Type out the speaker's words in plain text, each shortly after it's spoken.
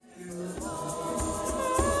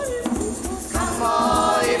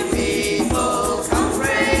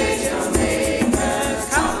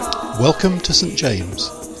Welcome to St James,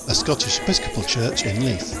 a Scottish Episcopal church in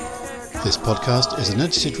Leith. This podcast is an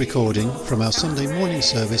edited recording from our Sunday morning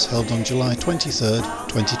service held on July 23rd,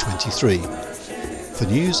 2023. For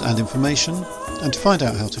news and information, and to find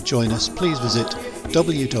out how to join us, please visit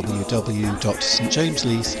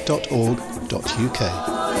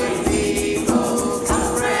www.stjamesleith.org.uk.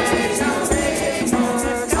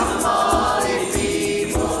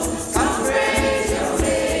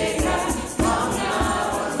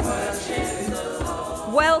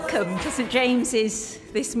 Welcome to St James's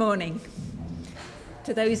this morning.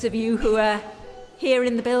 To those of you who are here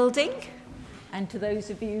in the building and to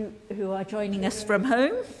those of you who are joining us from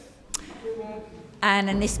home, and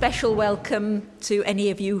an especial welcome to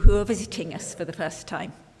any of you who are visiting us for the first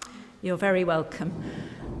time. You're very welcome.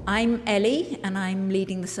 I'm Ellie and I'm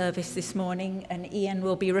leading the service this morning, and Iain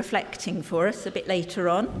will be reflecting for us a bit later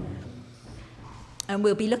on. And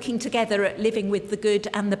we'll be looking together at living with the good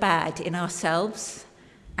and the bad in ourselves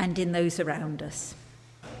and in those around us.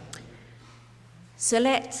 So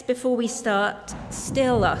let's, before we start,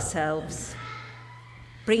 still ourselves,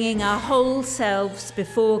 bringing our whole selves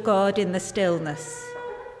before God in the stillness,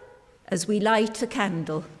 as we light a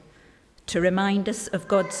candle to remind us of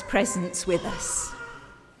God's presence with us.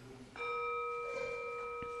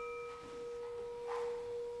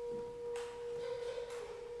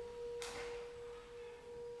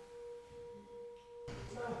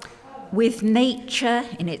 With nature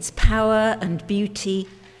in its power and beauty,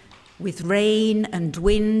 with rain and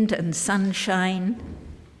wind and sunshine,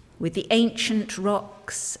 with the ancient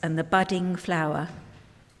rocks and the budding flower,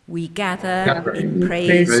 we gather in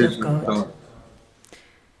praise of God.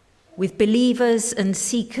 With believers and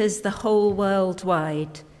seekers the whole world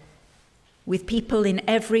wide, with people in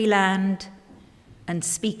every land and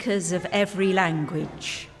speakers of every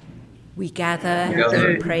language, we gather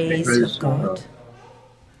in praise of God.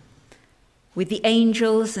 With the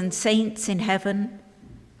angels and saints in heaven,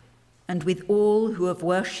 and with all who have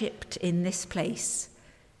worshipped in this place,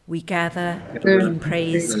 we gather in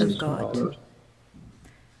praise of God.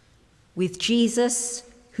 With Jesus,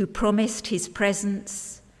 who promised his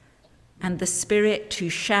presence, and the Spirit who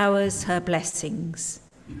showers her blessings,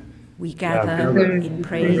 we gather in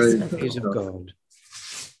praise of God.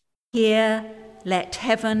 Here let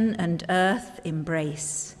heaven and earth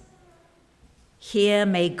embrace. Here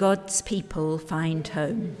may God's people find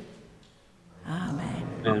home.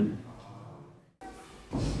 Amen.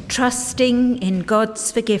 Trusting in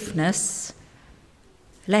God's forgiveness,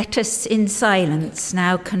 let us in silence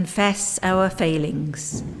now confess our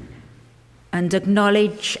failings and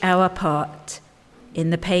acknowledge our part in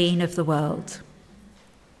the pain of the world.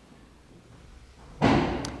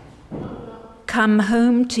 Come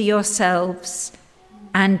home to yourselves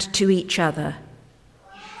and to each other.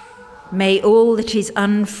 May all that is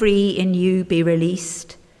unfree in you be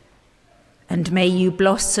released, and may you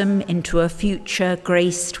blossom into a future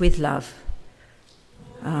graced with love.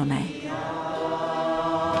 Amen.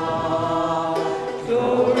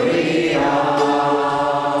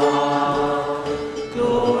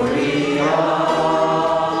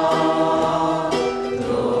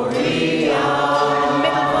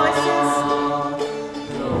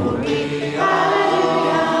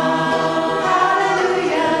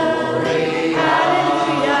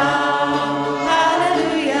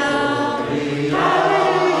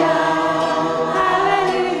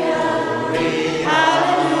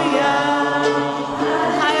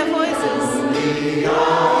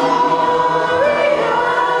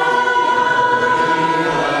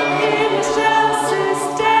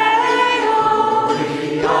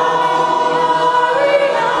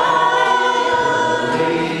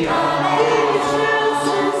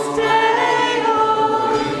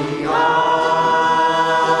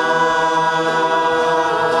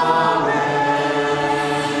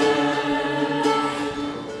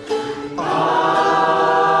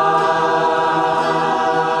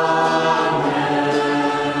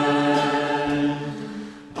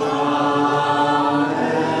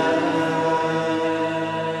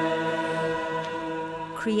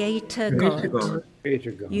 Creator God,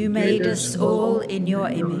 you made us all in your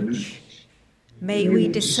image. May we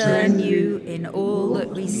discern you in all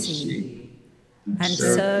that we see and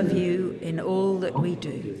serve you in all that we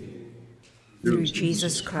do. Through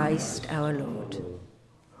Jesus Christ our Lord.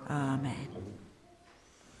 Amen.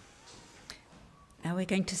 Now we're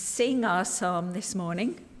going to sing our psalm this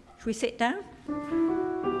morning. Shall we sit down?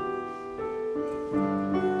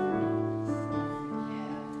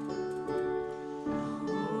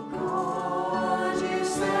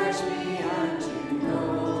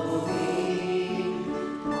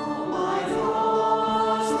 All my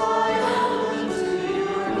thoughts lie open to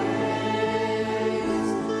your gaze.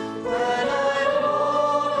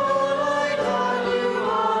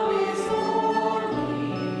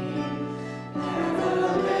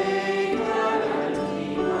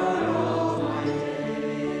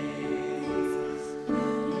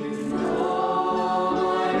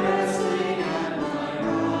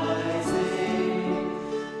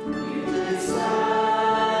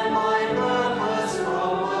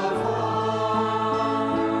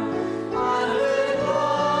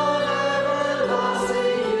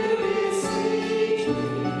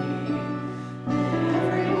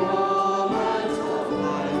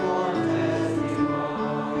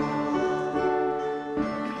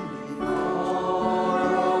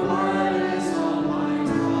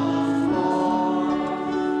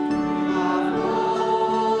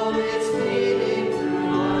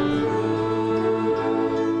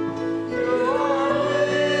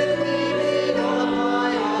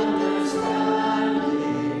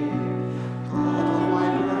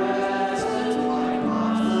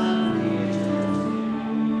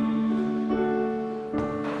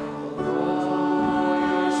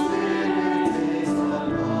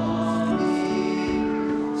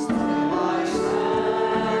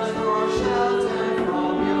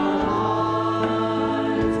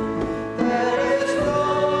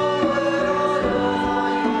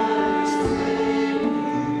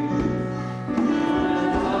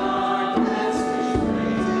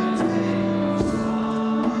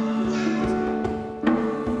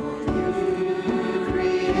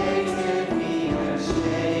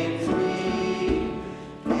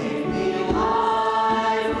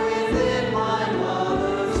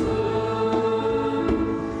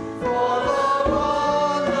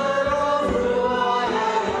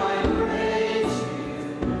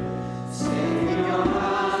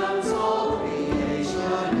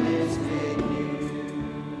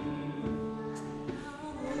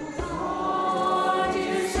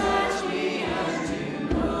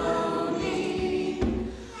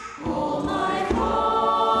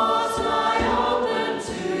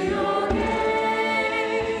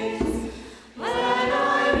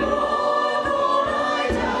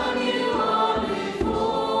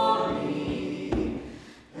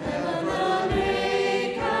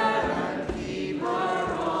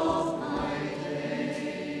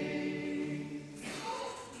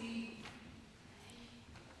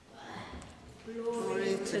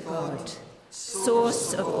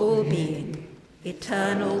 source of all being,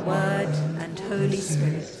 eternal Word and Holy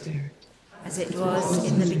Spirit, as it was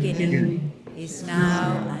in the beginning, is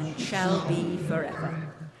now, and shall be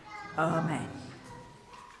forever. Amen.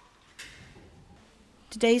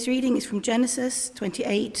 Today's reading is from Genesis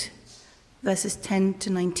 28, verses 10 to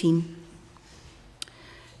 19.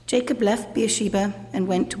 Jacob left Beersheba and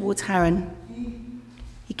went towards Haran.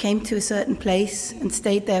 He came to a certain place and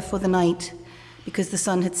stayed there for the night, because the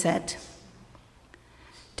sun had set.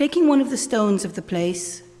 Taking one of the stones of the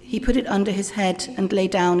place, he put it under his head and lay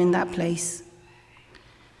down in that place.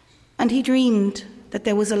 And he dreamed that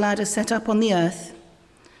there was a ladder set up on the earth,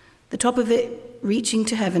 the top of it reaching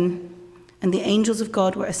to heaven, and the angels of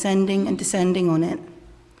God were ascending and descending on it.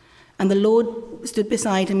 And the Lord stood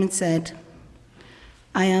beside him and said,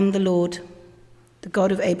 I am the Lord, the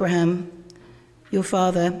God of Abraham, your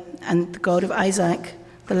father, and the God of Isaac.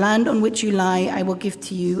 The land on which you lie I will give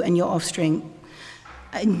to you and your offspring.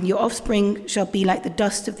 And your offspring shall be like the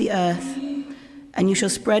dust of the earth, and you shall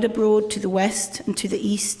spread abroad to the west and to the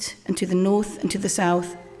east and to the north and to the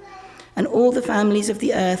south. And all the families of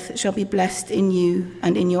the earth shall be blessed in you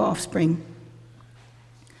and in your offspring.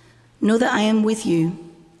 Know that I am with you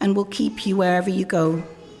and will keep you wherever you go,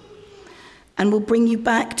 and will bring you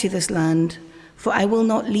back to this land, for I will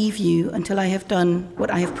not leave you until I have done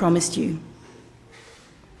what I have promised you.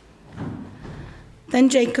 Then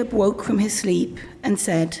Jacob woke from his sleep and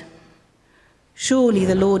said, Surely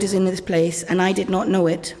the Lord is in this place, and I did not know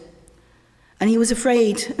it. And he was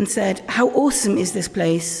afraid and said, How awesome is this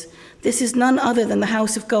place! This is none other than the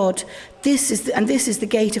house of God. This is the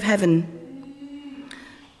gate of heaven.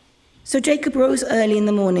 So Jacob rose early in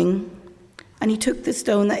the morning, and he took the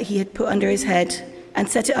stone that he had put under his head and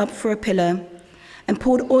set it up for a pillar and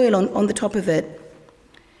poured oil on the top of it.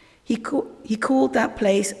 He called that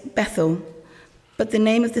place Bethel, but the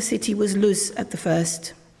name of the city was Luz at the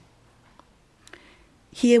first.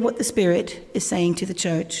 Hear what the Spirit is saying to the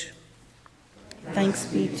church. Thanks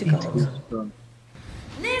be to God.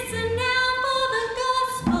 Listen now for the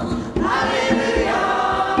gospel. Hallelujah.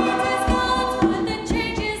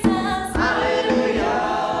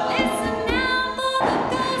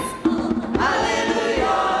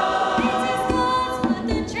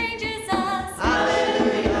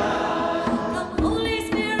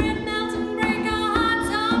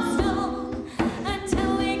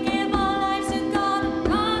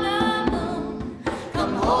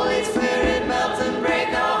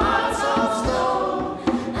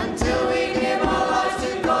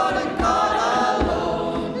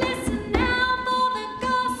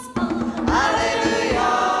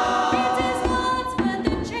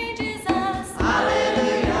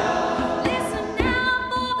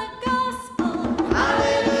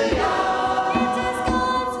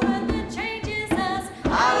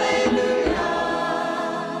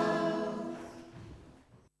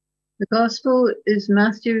 The Gospel is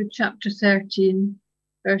Matthew chapter 13,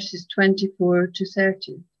 verses 24 to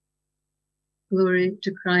 30. Glory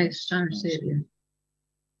to Christ our Saviour.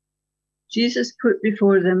 Jesus put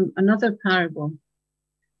before them another parable.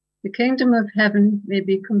 The kingdom of heaven may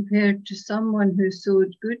be compared to someone who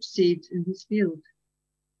sowed good seed in his field.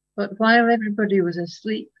 But while everybody was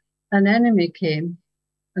asleep, an enemy came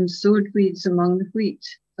and sowed weeds among the wheat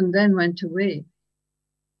and then went away.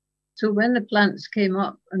 So when the plants came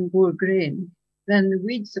up and bore grain, then the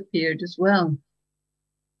weeds appeared as well.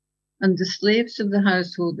 And the slaves of the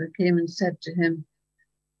householder came and said to him,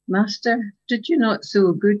 Master, did you not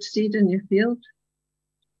sow good seed in your field?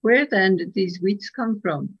 Where then did these weeds come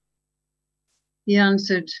from? He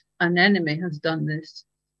answered, An enemy has done this.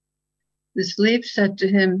 The slaves said to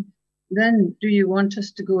him, Then do you want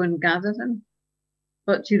us to go and gather them?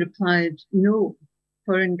 But he replied, No,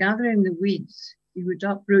 for in gathering the weeds, you would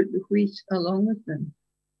uproot the wheat along with them.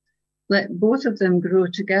 Let both of them grow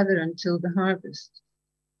together until the harvest.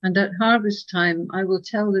 And at harvest time, I will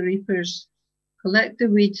tell the reapers, collect the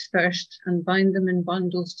weeds first and bind them in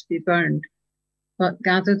bundles to be burned, but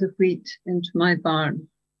gather the wheat into my barn.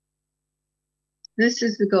 This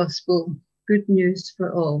is the gospel, good news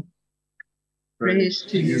for all. Praise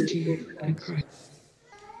to you, O Christ.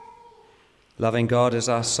 Loving God, as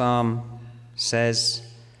our psalm says,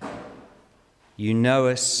 you know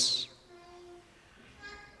us,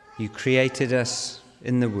 you created us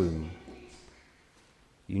in the womb.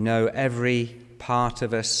 You know every part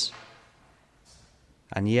of us,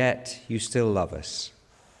 and yet you still love us.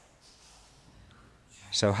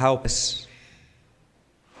 So help us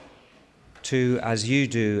to, as you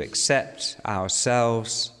do, accept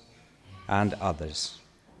ourselves and others.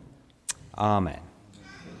 Amen.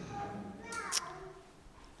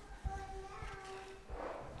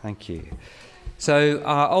 Thank you. So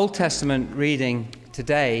our Old Testament reading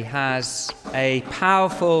today has a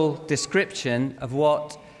powerful description of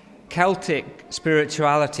what Celtic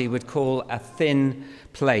spirituality would call a thin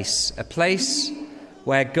place, a place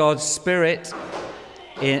where God's Spirit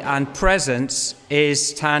and presence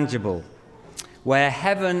is tangible, where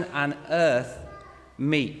heaven and earth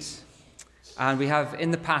meet. And we have in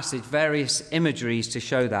the passage various imageries to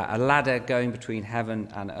show that, a ladder going between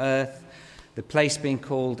heaven and earth, the place being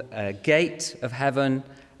called a gate of heaven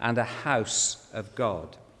and a house of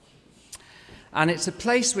God. And it's a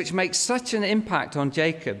place which makes such an impact on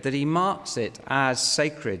Jacob that he marks it as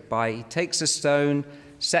sacred he takes a stone,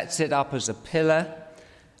 sets it up as a pillar,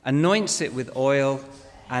 anoints it with oil,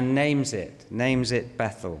 and names it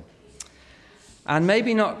Bethel. And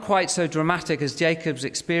maybe not quite so dramatic as Jacob's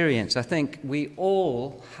experience. I think we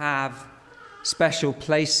all have special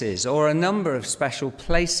places, or a number of special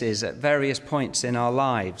places at various points in our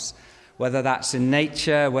lives, whether that's in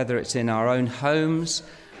nature, whether it's in our own homes,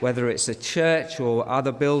 whether it's a church or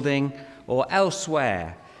other building or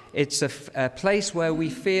elsewhere. It's a place where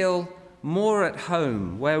we feel more at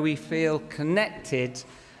home, where we feel connected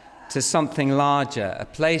to something larger, a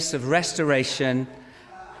place of restoration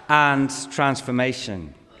and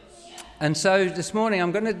transformation. And so this morning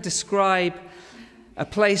I'm going to describe a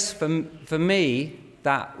place for me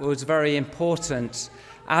that was very important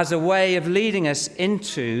as a way of leading us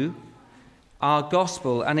into our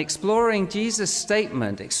gospel and exploring Jesus'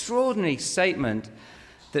 statement, extraordinary statement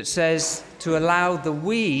that says to allow the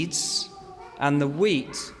weeds and the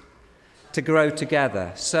wheat to grow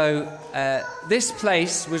together. So this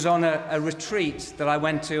place was on a retreat that I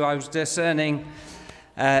went to. I was discerning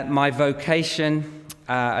my vocation,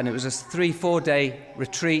 and it was a 3-4 day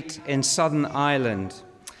retreat in Southern Ireland.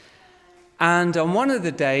 And on one of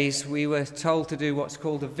the days, we were told to do what's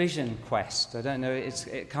called a vision quest. I don't know,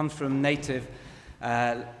 it comes from native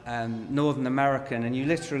Northern American, and you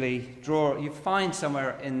literally you find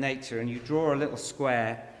somewhere in nature and you draw a little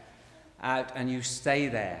square out and you stay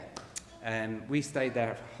there. And we stayed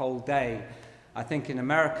there a whole day. I think in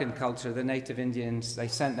American culture, the native Indians, they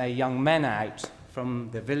sent their young men out from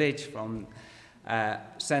the village,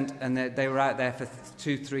 and they were out there for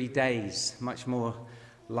 2-3 days, much more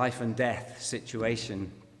life and death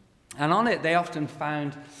situation. And on it, they often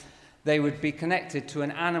found they would be connected to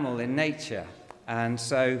an animal in nature. And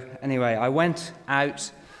so, anyway, I went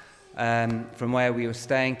out from where we were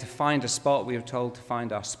staying to find a spot. We were told to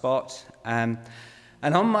find our spot. And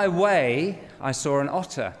on my way, I saw an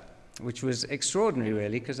otter, which was extraordinary,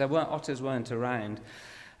 really, because otters weren't around.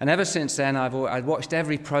 And ever since then, I'd watched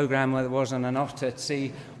every program where there was on an otter to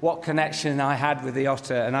see what connection I had with the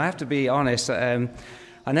otter. And I have to be honest, I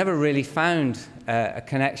never really found a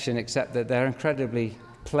connection, except that they're incredibly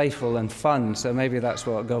playful and fun. So maybe that's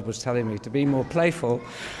what God was telling me, to be more playful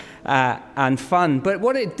and fun. But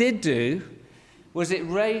what it did do was it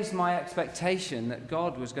raised my expectation that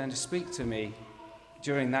God was going to speak to me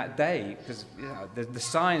during that day, because the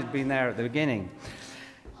sign had been there at the beginning.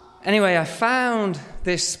 Anyway, I found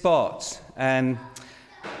this spot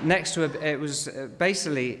next to it was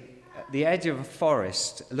basically the edge of a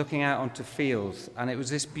forest looking out onto fields, and it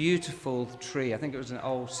was this beautiful tree. I think it was an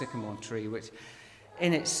old sycamore tree, which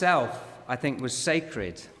in itself I think was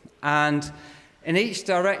sacred. And in each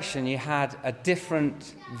direction you had a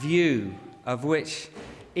different view, of which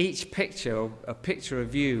each picture, a picture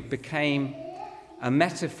of you, became a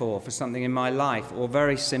metaphor for something in my life, or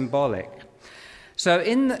very symbolic. So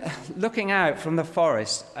looking out from the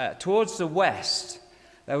forest towards the west,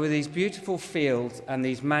 there were these beautiful fields and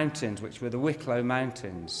these mountains, which were the Wicklow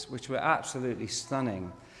Mountains, which were absolutely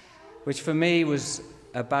stunning, which for me was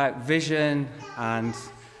about vision and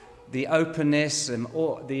the openness and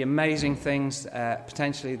all the amazing things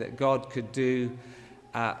potentially that God could do.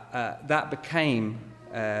 That became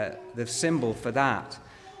the symbol for that.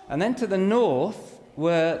 And then to the north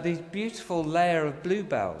were these beautiful layer of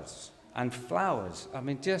bluebells and flowers. I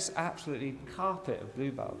mean, just absolutely carpet of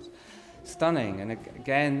bluebells. Stunning. And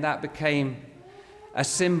again, that became a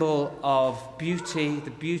symbol of beauty,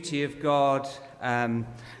 the beauty of God, and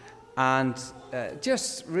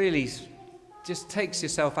just really just takes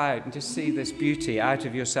yourself out and just see this beauty out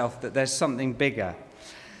of yourself, that there's something bigger.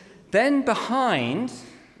 Then behind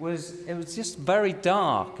it was just very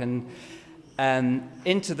dark and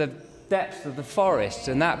into the depths of the forest,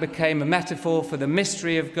 and that became a metaphor for the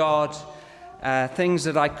mystery of God, things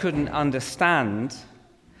that I couldn't understand.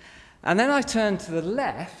 And then I turned to the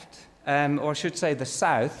left, or I should say the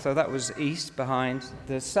south, so that was east behind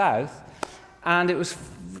the south, and it was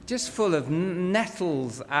just full of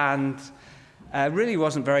nettles and really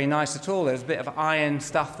wasn't very nice at all. There was a bit of iron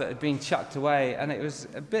stuff that had been chucked away, and it was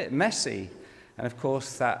a bit messy. And of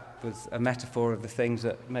course, that was a metaphor of the things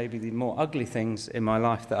that maybe the more ugly things in my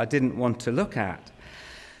life that I didn't want to look at.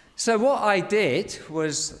 So what I did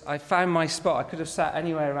was I found my spot. I could have sat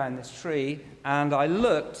anywhere around this tree, and I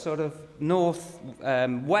looked sort of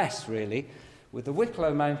west, really, with the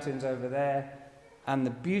Wicklow Mountains over there and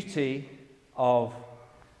the beauty of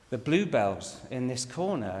the bluebells in this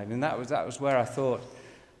corner. I mean, that was where I thought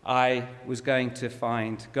I was going to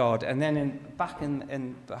find God. And then back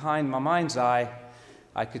behind my mind's eye,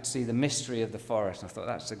 I could see the mystery of the forest. I thought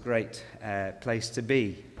that's a great place to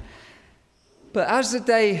be. But as the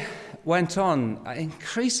day went on,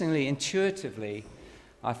 increasingly intuitively,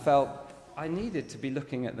 I felt I needed to be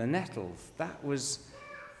looking at the nettles. That was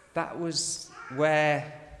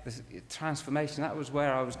where the transformation, that was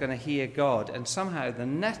where I was going to hear God. And somehow the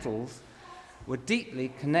nettles were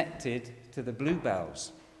deeply connected to the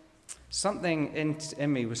bluebells. Something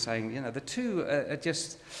in me was saying, the two are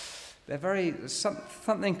just,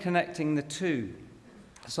 something connecting the two.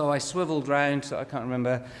 So I swiveled round, so I can't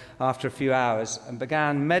remember, after a few hours, and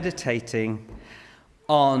began meditating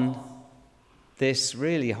on this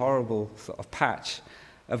really horrible sort of patch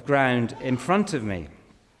of ground in front of me.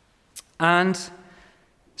 And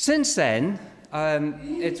since then,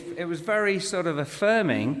 it was very sort of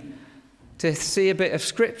affirming to see a bit of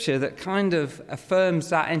scripture that kind of affirms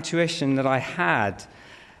that intuition that I had,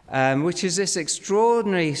 which is this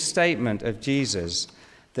extraordinary statement of Jesus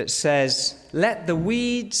that says, let the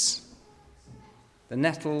weeds, the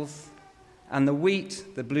nettles, and the wheat,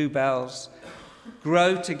 the bluebells,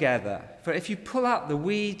 grow together. For if you pull out the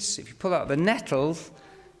weeds, if you pull out the nettles,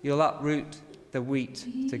 you'll uproot the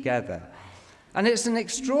wheat together. And it's an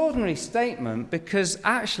extraordinary statement because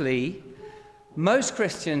actually most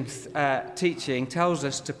Christian teaching tells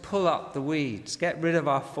us to pull up the weeds, get rid of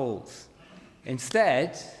our faults.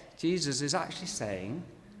 Instead, Jesus is actually saying,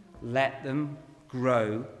 let them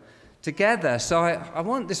grow together. So I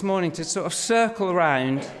want this morning to sort of circle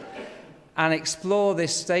around and explore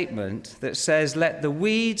this statement that says, let the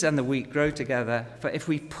weeds and the wheat grow together, for if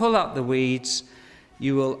we pull up the weeds,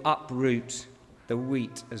 you will uproot the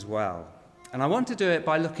wheat as well. And I want to do it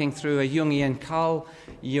by looking through a Jungian, Carl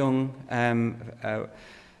Jung,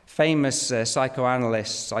 famous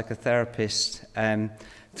psychoanalyst, psychotherapist,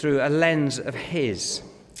 through a lens of his.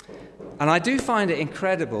 And I do find it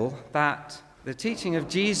incredible that the teaching of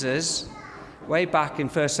Jesus, way back in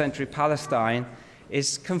first century Palestine,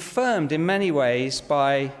 is confirmed in many ways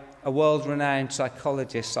by a world-renowned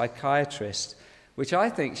psychologist, psychiatrist, which I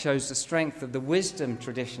think shows the strength of the wisdom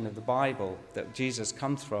tradition of the Bible that Jesus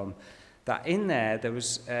comes from, that in there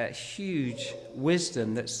was huge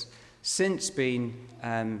wisdom that's since been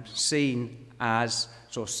seen as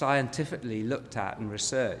sort of scientifically looked at and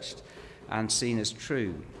researched and seen as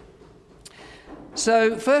true.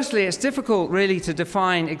 So, firstly, it's difficult really to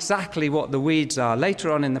define exactly what the weeds are.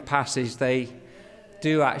 Later on in the passage, they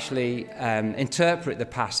do actually interpret the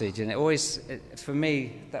passage, and it always, for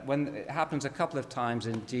me, that when it happens a couple of times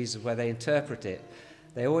in Jesus where they interpret it,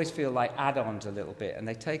 they always feel like add-ons a little bit, and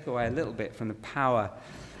they take away a little bit from the power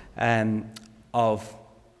of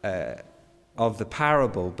the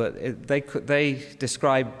parable. But they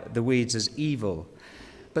describe the weeds as evil.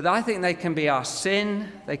 But I think they can be our sin,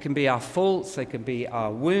 they can be our faults, they can be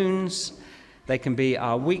our wounds, they can be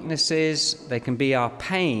our weaknesses, they can be our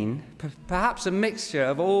pain, perhaps a mixture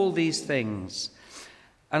of all these things.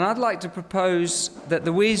 And I'd like to propose that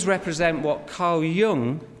the weeds represent what Carl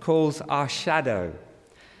Jung calls our shadow,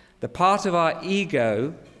 the part of our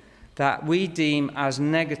ego that we deem as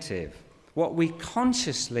negative, what we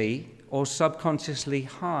consciously or subconsciously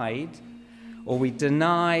hide, or we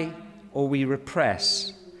deny, or we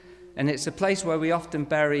repress. And it's a place where we often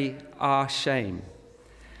bury our shame.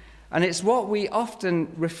 And it's what we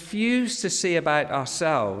often refuse to see about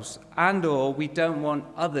ourselves, and or we don't want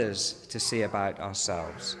others to see about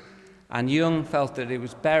ourselves. And Jung felt that it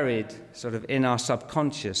was buried sort of in our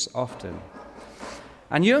subconscious often.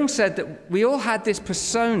 And Jung said that we all had this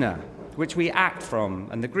persona which we act from,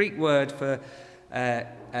 and the Greek word for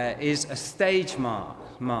is a stage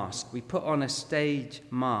mask. We put on a stage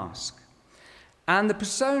mask. And the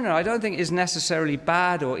persona, I don't think, is necessarily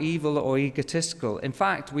bad or evil or egotistical. In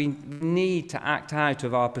fact, we need to act out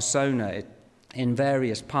of our persona in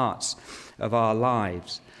various parts of our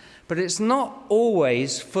lives. But it's not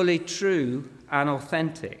always fully true and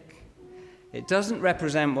authentic. It doesn't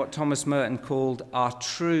represent what Thomas Merton called our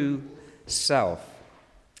true self.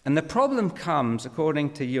 And the problem comes,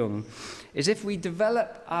 according to Jung, is if we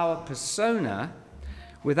develop our persona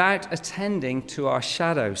without attending to our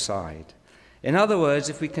shadow side. In other words,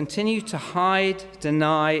 if we continue to hide,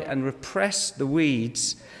 deny, and repress the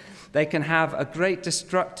weeds, they can have a great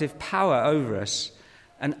destructive power over us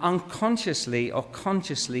and unconsciously or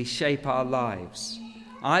consciously shape our lives.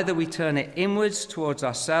 Either we turn it inwards towards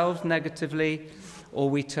ourselves negatively, or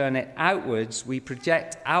we turn it outwards. We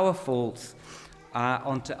project our faults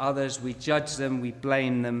onto others, we judge them, we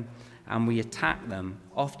blame them, and we attack them,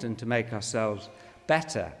 often to make ourselves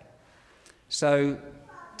better. So,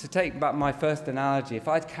 to take back my first analogy, if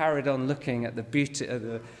I'd carried on looking at the beauty of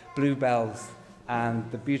the bluebells and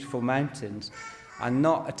the beautiful mountains and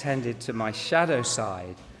not attended to my shadow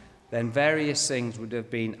side, then various things would have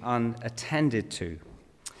been unattended to.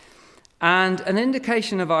 And an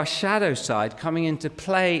indication of our shadow side coming into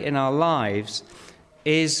play in our lives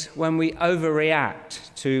is when we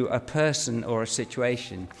overreact to a person or a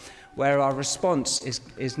situation where our response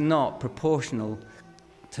is not proportional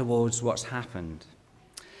towards what's happened.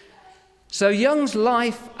 So Jung's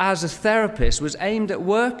life as a therapist was aimed at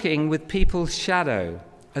working with people's shadow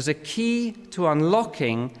as a key to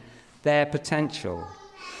unlocking their potential.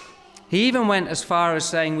 He even went as far as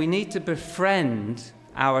saying we need to befriend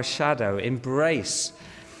our shadow, embrace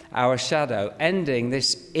our shadow, ending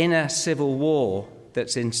this inner civil war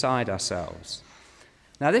that's inside ourselves.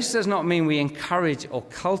 Now, this does not mean we encourage or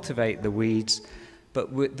cultivate the weeds,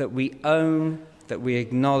 but that we own, that we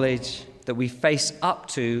acknowledge, that we face up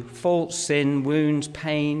to fault, sin, wounds,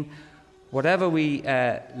 pain, whatever we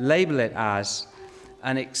label it as,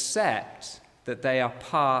 and accept that they are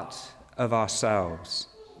part of ourselves.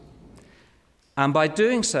 And by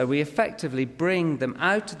doing so, we effectively bring them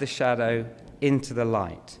out of the shadow into the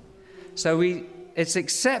light. So it's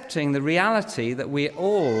accepting the reality that we're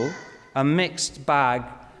all a mixed bag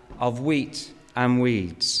of wheat and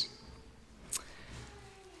weeds,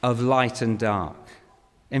 of light and dark.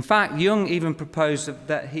 In fact, Jung even proposed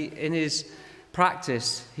that in his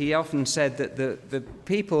practice, he often said that the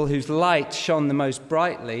people whose light shone the most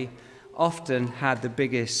brightly often had the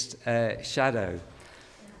biggest shadow.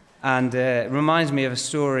 And it reminds me of a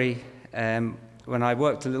story when I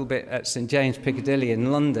worked a little bit at St. James Piccadilly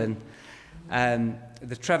in London.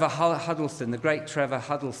 The Trevor Huddleston, the great Trevor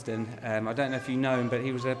Huddleston, I don't know if you know him, but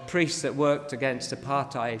he was a priest that worked against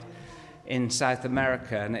apartheid in South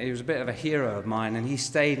America, and he was a bit of a hero of mine, and he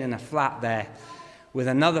stayed in a flat there with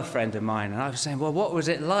another friend of mine, and I was saying, well, what was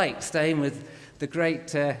it like staying with the great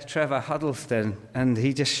Trevor Huddleston? And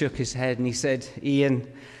he just shook his head and he said, Iain,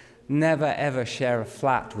 never ever share a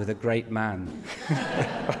flat with a great man.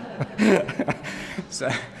 So,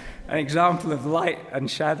 an example of light and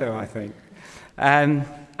shadow, I think. And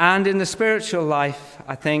in the spiritual life,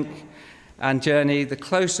 I think, and journey, the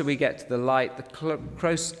closer we get to the light, the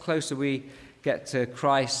closer we get to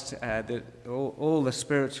Christ, all the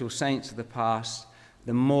spiritual saints of the past,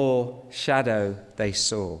 the more shadow they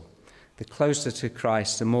saw. The closer to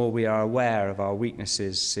Christ, the more we are aware of our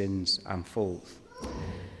weaknesses, sins, and faults.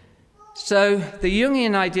 So the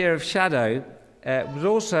Jungian idea of shadow was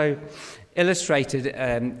also illustrated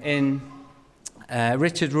in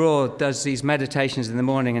Richard Rohr does these meditations in the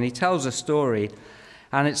morning, and he tells a story.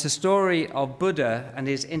 And it's a story of Buddha and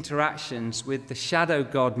his interactions with the shadow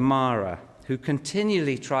god Mara, who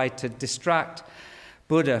continually tried to distract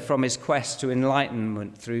Buddha from his quest to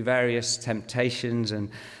enlightenment through various temptations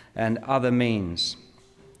and other means.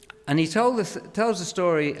 And he tells the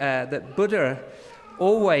story that Buddha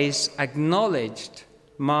always acknowledged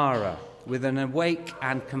Mara with an awake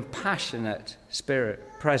and compassionate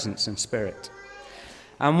presence and spirit.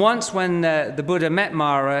 And once when the Buddha met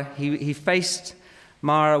Mara, he faced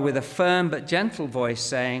Mara with a firm but gentle voice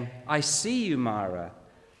saying, I see you, Mara.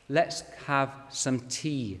 Let's have some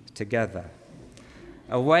tea together.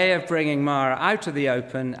 A way of bringing Mara out of the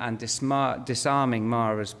open and disarming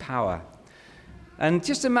Mara's power. And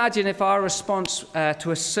just imagine if our response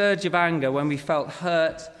to a surge of anger when we felt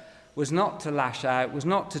hurt was not to lash out, was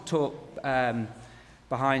not to talk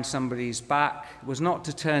behind somebody's back, was not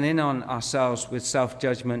to turn in on ourselves with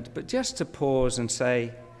self-judgment, but just to pause and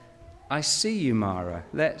say, I see you, Mara.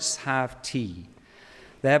 Let's have tea.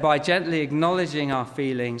 Thereby gently acknowledging our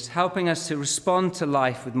feelings, helping us to respond to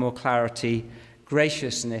life with more clarity,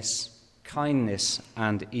 graciousness, kindness,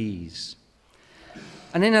 and ease.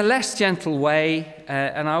 And in a less gentle way,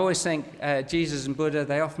 and I always think Jesus and Buddha,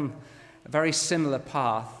 they often a very similar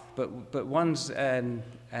path, but one's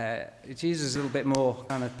Jesus is a little bit more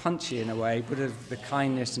kind of punchy in a way, Buddha the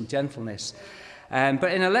kindness and gentleness.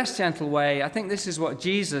 But in a less gentle way, I think this is what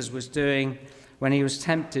Jesus was doing when he was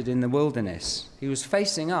tempted in the wilderness. He was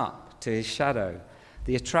facing up to his shadow,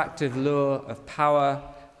 the attractive lure of power,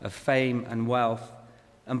 of fame and wealth.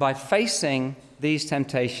 And by facing these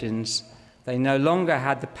temptations They no longer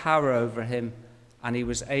had the power over him, and he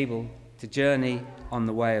was able to journey on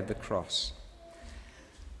the way of the cross.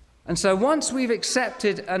 And so once we've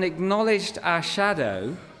accepted and acknowledged our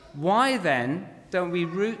shadow, why then don't we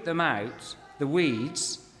root them out, the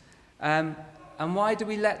weeds, and why do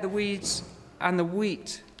we let the weeds and the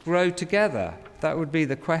wheat grow together? That would be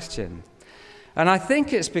the question. And I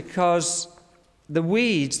think it's because the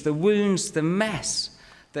weeds, the wounds, the mess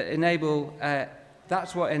that enable,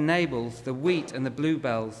 that's what enables the wheat and the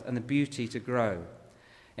bluebells and the beauty to grow.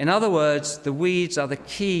 In other words, the weeds are the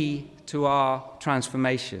key to our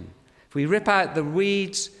transformation. If we rip out the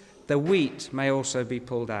weeds, the wheat may also be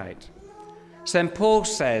pulled out. St. Paul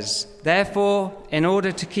says, "Therefore, in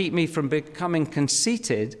order to keep me from becoming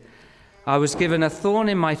conceited, I was given a thorn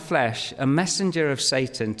in my flesh, a messenger of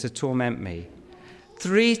Satan to torment me.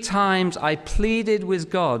 3 times I pleaded with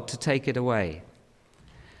God to take it away."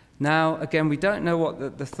 Now, again, we don't know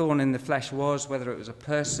what the thorn in the flesh was, whether it was a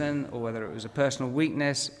person or whether it was a personal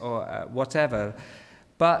weakness or whatever.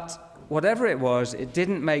 But whatever it was, it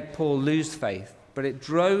didn't make Paul lose faith, but it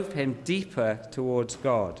drove him deeper towards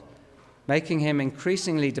God, making him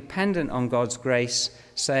increasingly dependent on God's grace,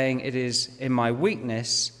 saying, "It is in my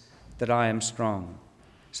weakness that I am strong."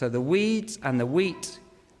 So the weeds and the wheat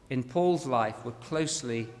in Paul's life were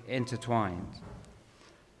closely intertwined.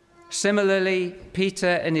 Similarly,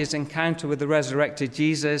 Peter, in his encounter with the resurrected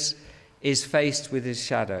Jesus, is faced with his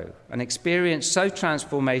shadow, an experience so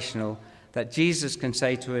transformational that Jesus can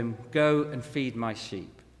say to him, "Go and feed my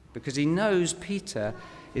sheep," because he knows Peter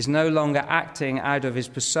is no longer acting out of his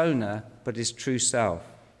persona, but his true self.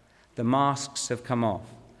 The masks have come off.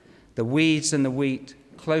 The weeds and the wheat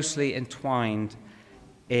closely entwined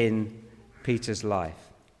in Peter's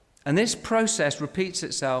life. And this process repeats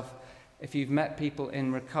itself if you've met people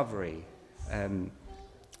in recovery.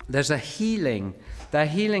 There's a healing. Their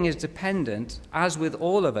healing is dependent, as with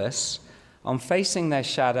all of us, on facing their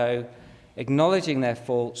shadow, acknowledging their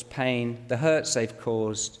faults, pain, the hurts they've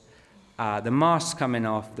caused, the masks coming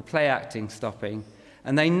off, the play acting stopping.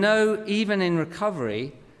 And they know, even in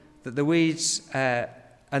recovery, that the weeds are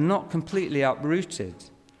not completely uprooted.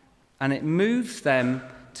 And it moves them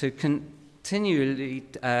to continually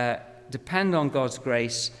depend on God's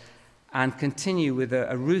grace and continue with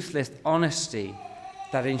a ruthless honesty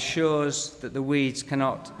that ensures that the weeds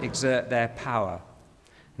cannot exert their power.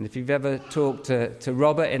 And if you've ever talked to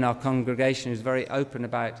Robert in our congregation, who's very open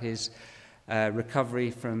about his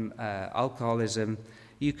recovery from alcoholism,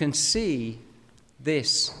 you can see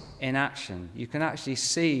this in action. You can actually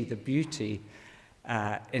see the beauty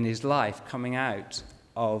in his life coming out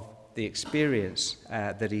of the experience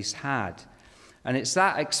that he's had. And it's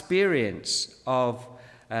that experience of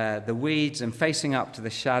the weeds and facing up to the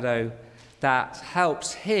shadow that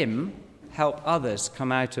helps him help others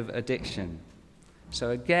come out of addiction.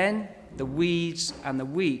 So again, the weeds and the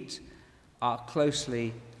wheat are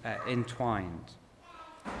closely entwined.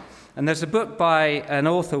 And there's a book by an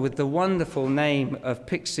author with the wonderful name of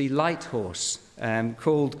Pixie Lighthorse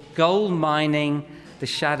called Gold Mining the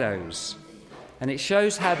Shadows. And it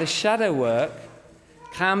shows how the shadow work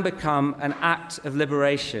can become an act of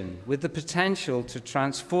liberation with the potential to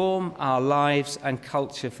transform our lives and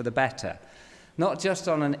culture for the better, not just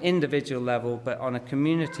on an individual level, but on a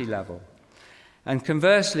community level. And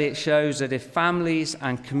conversely, it shows that if families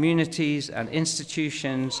and communities and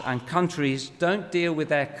institutions and countries don't deal with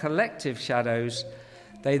their collective shadows,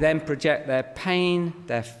 they then project their pain,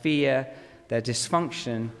 their fear, their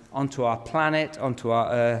dysfunction onto our planet, onto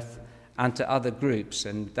our earth, and to other groups.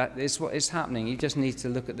 And that is what is happening. You just need to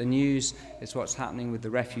look at the news. It's what's happening with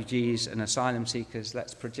the refugees and asylum seekers.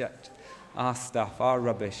 Let's project our stuff, our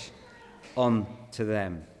rubbish, on to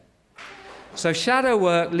them. So shadow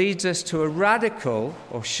work leads us to a radical,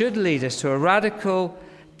 or should lead us to a radical,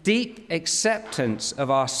 deep acceptance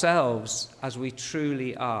of ourselves as we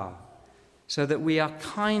truly are, so that we are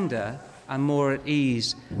kinder and more at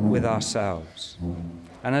ease with ourselves.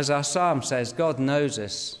 And as our psalm says, God knows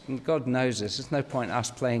us. God knows us. There's no point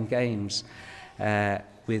us playing games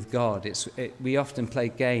with God. We often play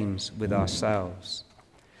games with ourselves.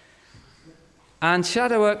 And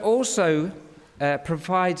shadow work also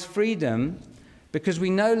provides freedom because we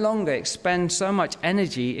no longer expend so much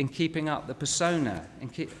energy in keeping up the persona.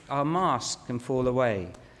 Our mask can fall away.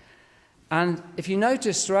 And if you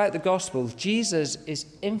notice throughout the Gospels, Jesus is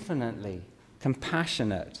infinitely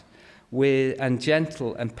compassionate and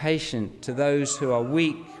gentle and patient to those who are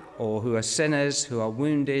weak or who are sinners, who are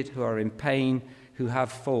wounded, who are in pain, who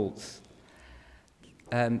have faults.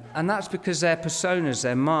 And that's because their personas,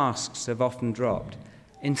 their masks have often dropped.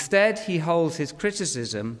 Instead, he holds his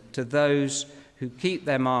criticism to those who keep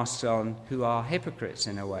their masks on, who are hypocrites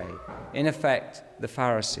in a way, in effect, the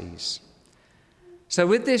Pharisees. So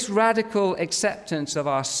with this radical acceptance of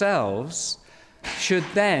ourselves, should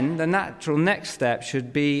then, the natural next step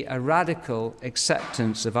should be a radical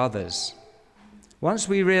acceptance of others. Once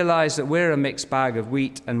we realize that we're a mixed bag of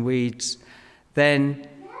wheat and weeds, then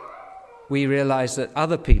we realize that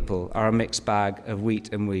other people are a mixed bag of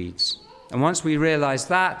wheat and weeds. And once we realize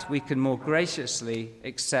that, we can more graciously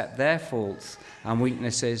accept their faults and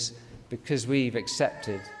weaknesses because we've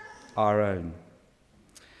accepted our own.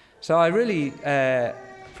 So I really,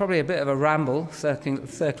 probably a bit of a ramble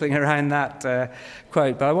circling around that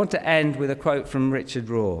quote, but I want to end with a quote from Richard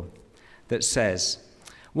Rohr that says,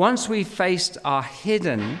 "Once we've faced our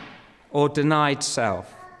hidden or denied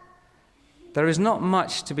self, there is not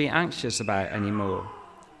much to be anxious about anymore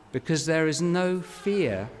because there is no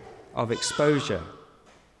fear of exposure.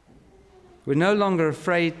 We're no longer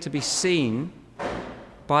afraid to be seen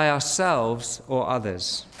by ourselves or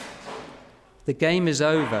others. The game is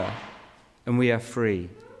over and we are free.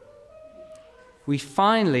 We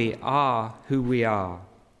finally are who we are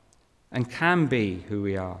and can be who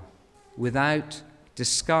we are without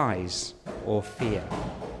disguise or fear."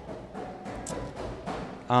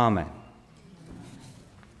 Amen.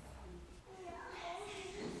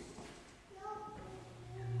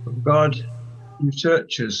 God, you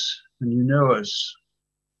search us and you know us.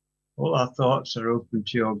 All our thoughts are open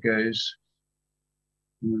to your gaze.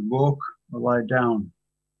 When we walk or lie down,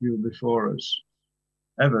 you are before us,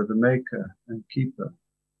 ever the maker and keeper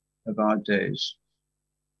of our days.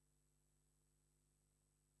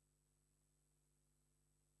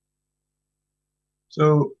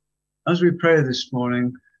 So, as we pray this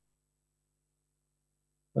morning,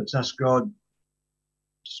 let's ask God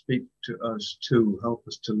to speak to us too, help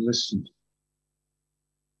us to listen.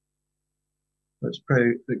 Let's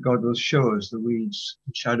pray that God will show us the weeds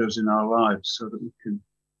and shadows in our lives so that we can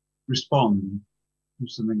respond and do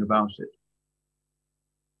something about it.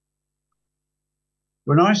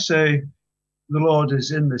 When I say the Lord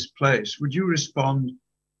is in this place, would you respond,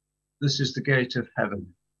 "This is the gate of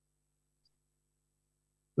heaven"?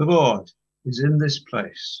 The Lord is in this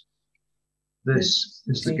place. This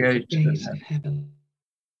is the gate of heaven.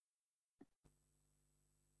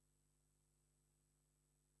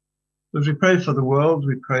 As we pray for the world,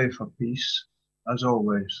 we pray for peace, as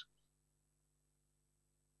always.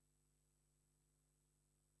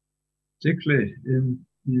 Particularly in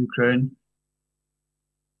Ukraine,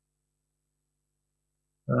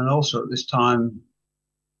 and also at this time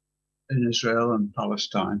in Israel and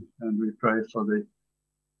Palestine. And we pray for the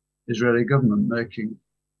Israeli government making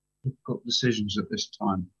difficult decisions at this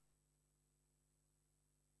time.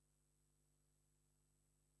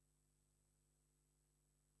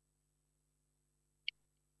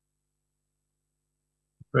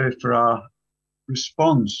 Pray for our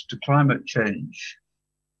response to climate change,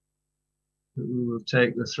 that we will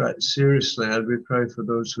take the threat seriously as we pray for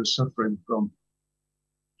those who are suffering from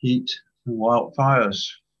heat and wildfires.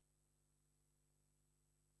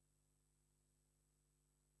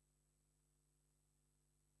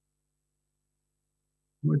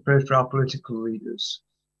 We pray for our political leaders,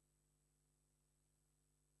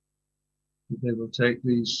 that they will take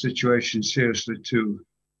these situations seriously too.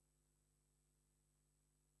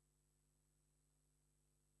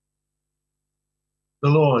 The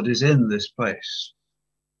Lord is in this place.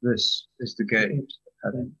 This is the gate of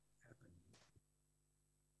heaven.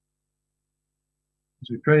 As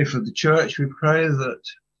we pray for the church, we pray that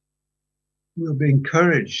we'll be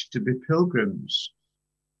encouraged to be pilgrims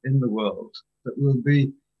in the world, that we'll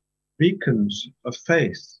be beacons of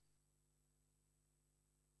faith,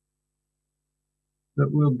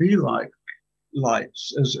 that we'll be like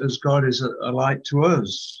lights, as God is a light to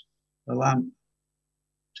us, a lamp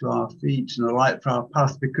to our feet and a light for our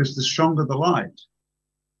path, because the stronger the light,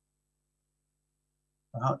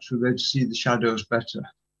 perhaps we'll be able to see the shadows better.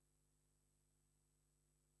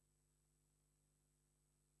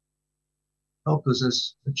 Help us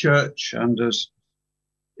as a church and as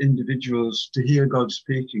individuals to hear God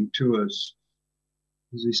speaking to us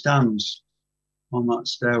as he stands on that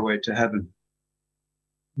stairway to heaven,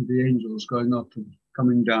 with the angels going up and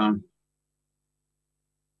coming down.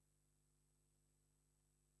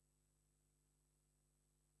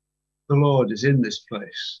 The Lord is in this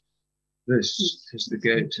place. This is the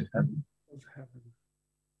gate of heaven.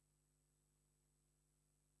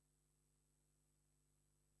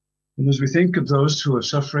 And as we think of those who are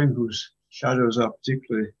suffering, whose shadows are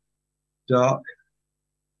particularly dark,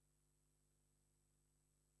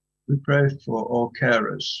 we pray for all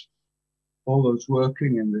carers, all those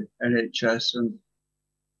working in the NHS and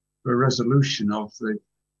for a resolution of the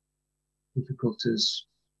difficulties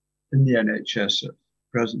in the NHS at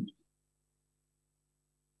present.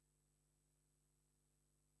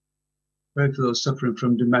 Pray for those suffering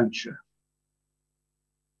from dementia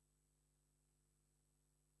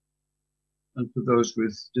and for those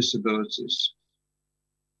with disabilities.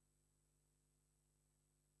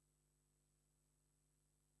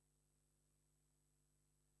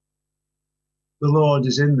 The Lord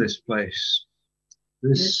is in this place.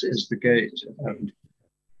 This is the gate of heaven.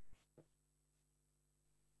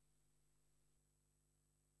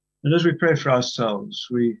 And as we pray for ourselves,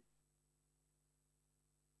 we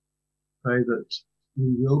pray that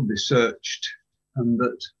we will be searched and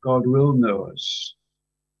that God will know us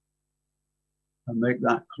and make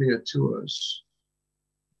that clear to us.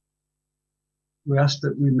 We ask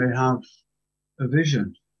that we may have a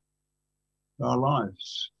vision for our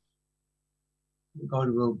lives. God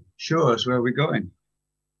will show us where we're going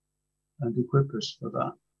and equip us for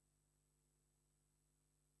that.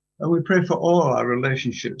 And we pray for all our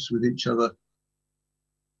relationships with each other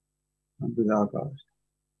and with our God.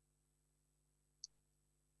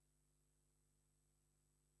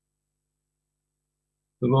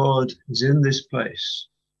 The Lord is in this place.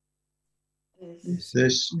 This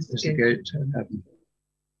is the gate of heaven.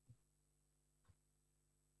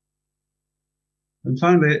 And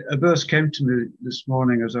finally, a verse came to me this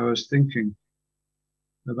morning as I was thinking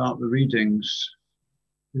about the readings.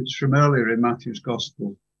 It's from earlier in Matthew's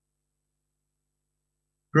Gospel.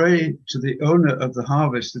 Pray to the owner of the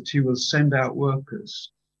harvest that he will send out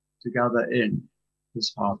workers to gather in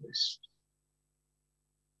his harvest.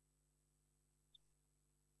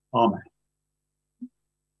 Amen.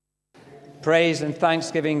 Praise and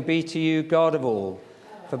thanksgiving be to you, God of all,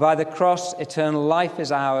 for by the cross eternal life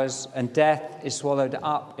is ours and death is swallowed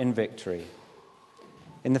up in victory.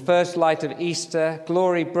 In the first light of Easter,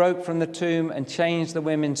 glory broke from the tomb and changed the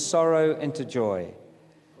women's sorrow into joy.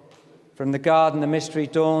 From the garden the mystery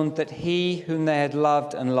dawned that he whom they had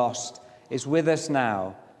loved and lost is with us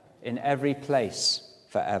now in every place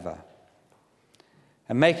forever.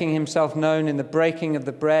 And making himself known in the breaking of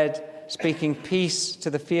the bread, speaking peace to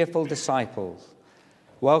the fearful disciples,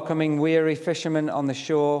 welcoming weary fishermen on the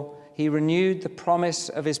shore, he renewed the promise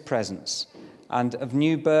of his presence and of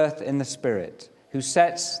new birth in the Spirit, who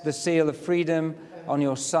sets the seal of freedom on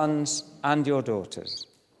your sons and your daughters.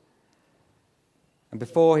 And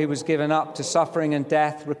before he was given up to suffering and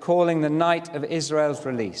death, recalling the night of Israel's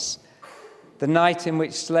release, the night in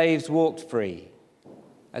which slaves walked free,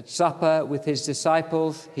 at supper with his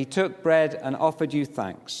disciples, he took bread and offered you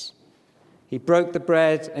thanks. He broke the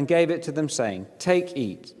bread and gave it to them, saying, "Take,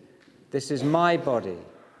 eat. This is my body.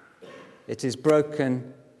 It is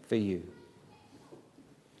broken for you."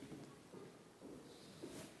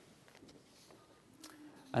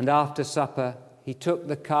 And after supper, he took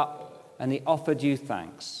the cup and he offered you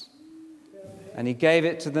thanks. And he gave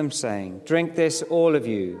it to them, saying, "Drink this, all of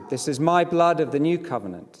you. This is my blood of the new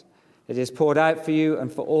covenant. It is poured out for you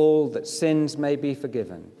and for all, that sins may be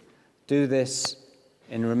forgiven. Do this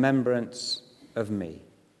in remembrance of me."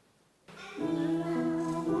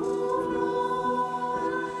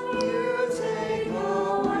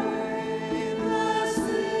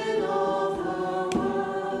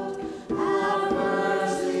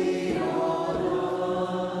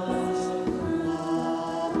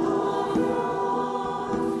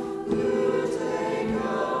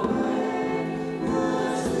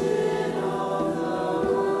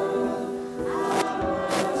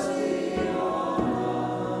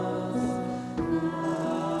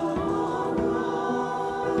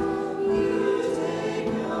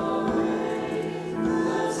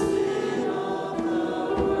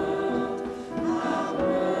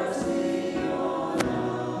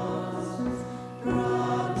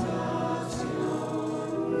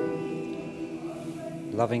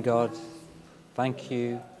 Loving God, thank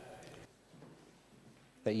you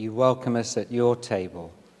that you welcome us at your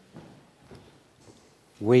table,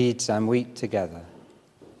 weeds and wheat together.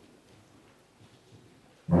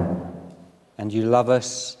 And you love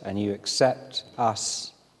us and you accept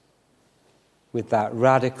us with that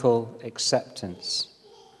radical acceptance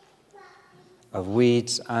of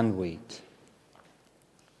weeds and wheat.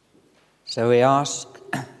 So we ask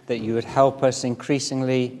that you would help us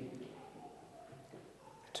increasingly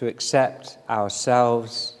to accept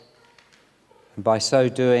ourselves, and by so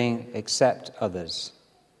doing, accept others.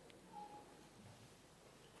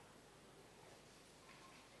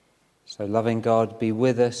 So, loving God, be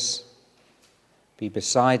with us, be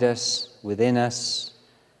beside us, within us,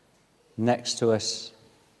 next to us,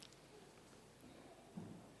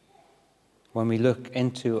 when we look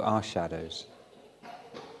into our shadows.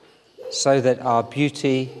 so that our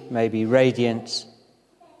beauty may be radiant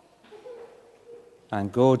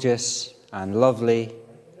and gorgeous and lovely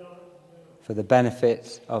for the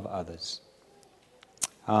benefit of others.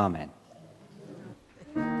 Amen.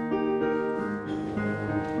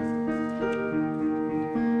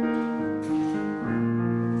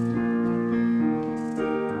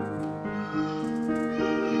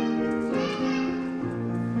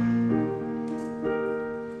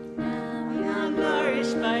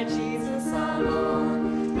 Nourished by Jesus our Lord.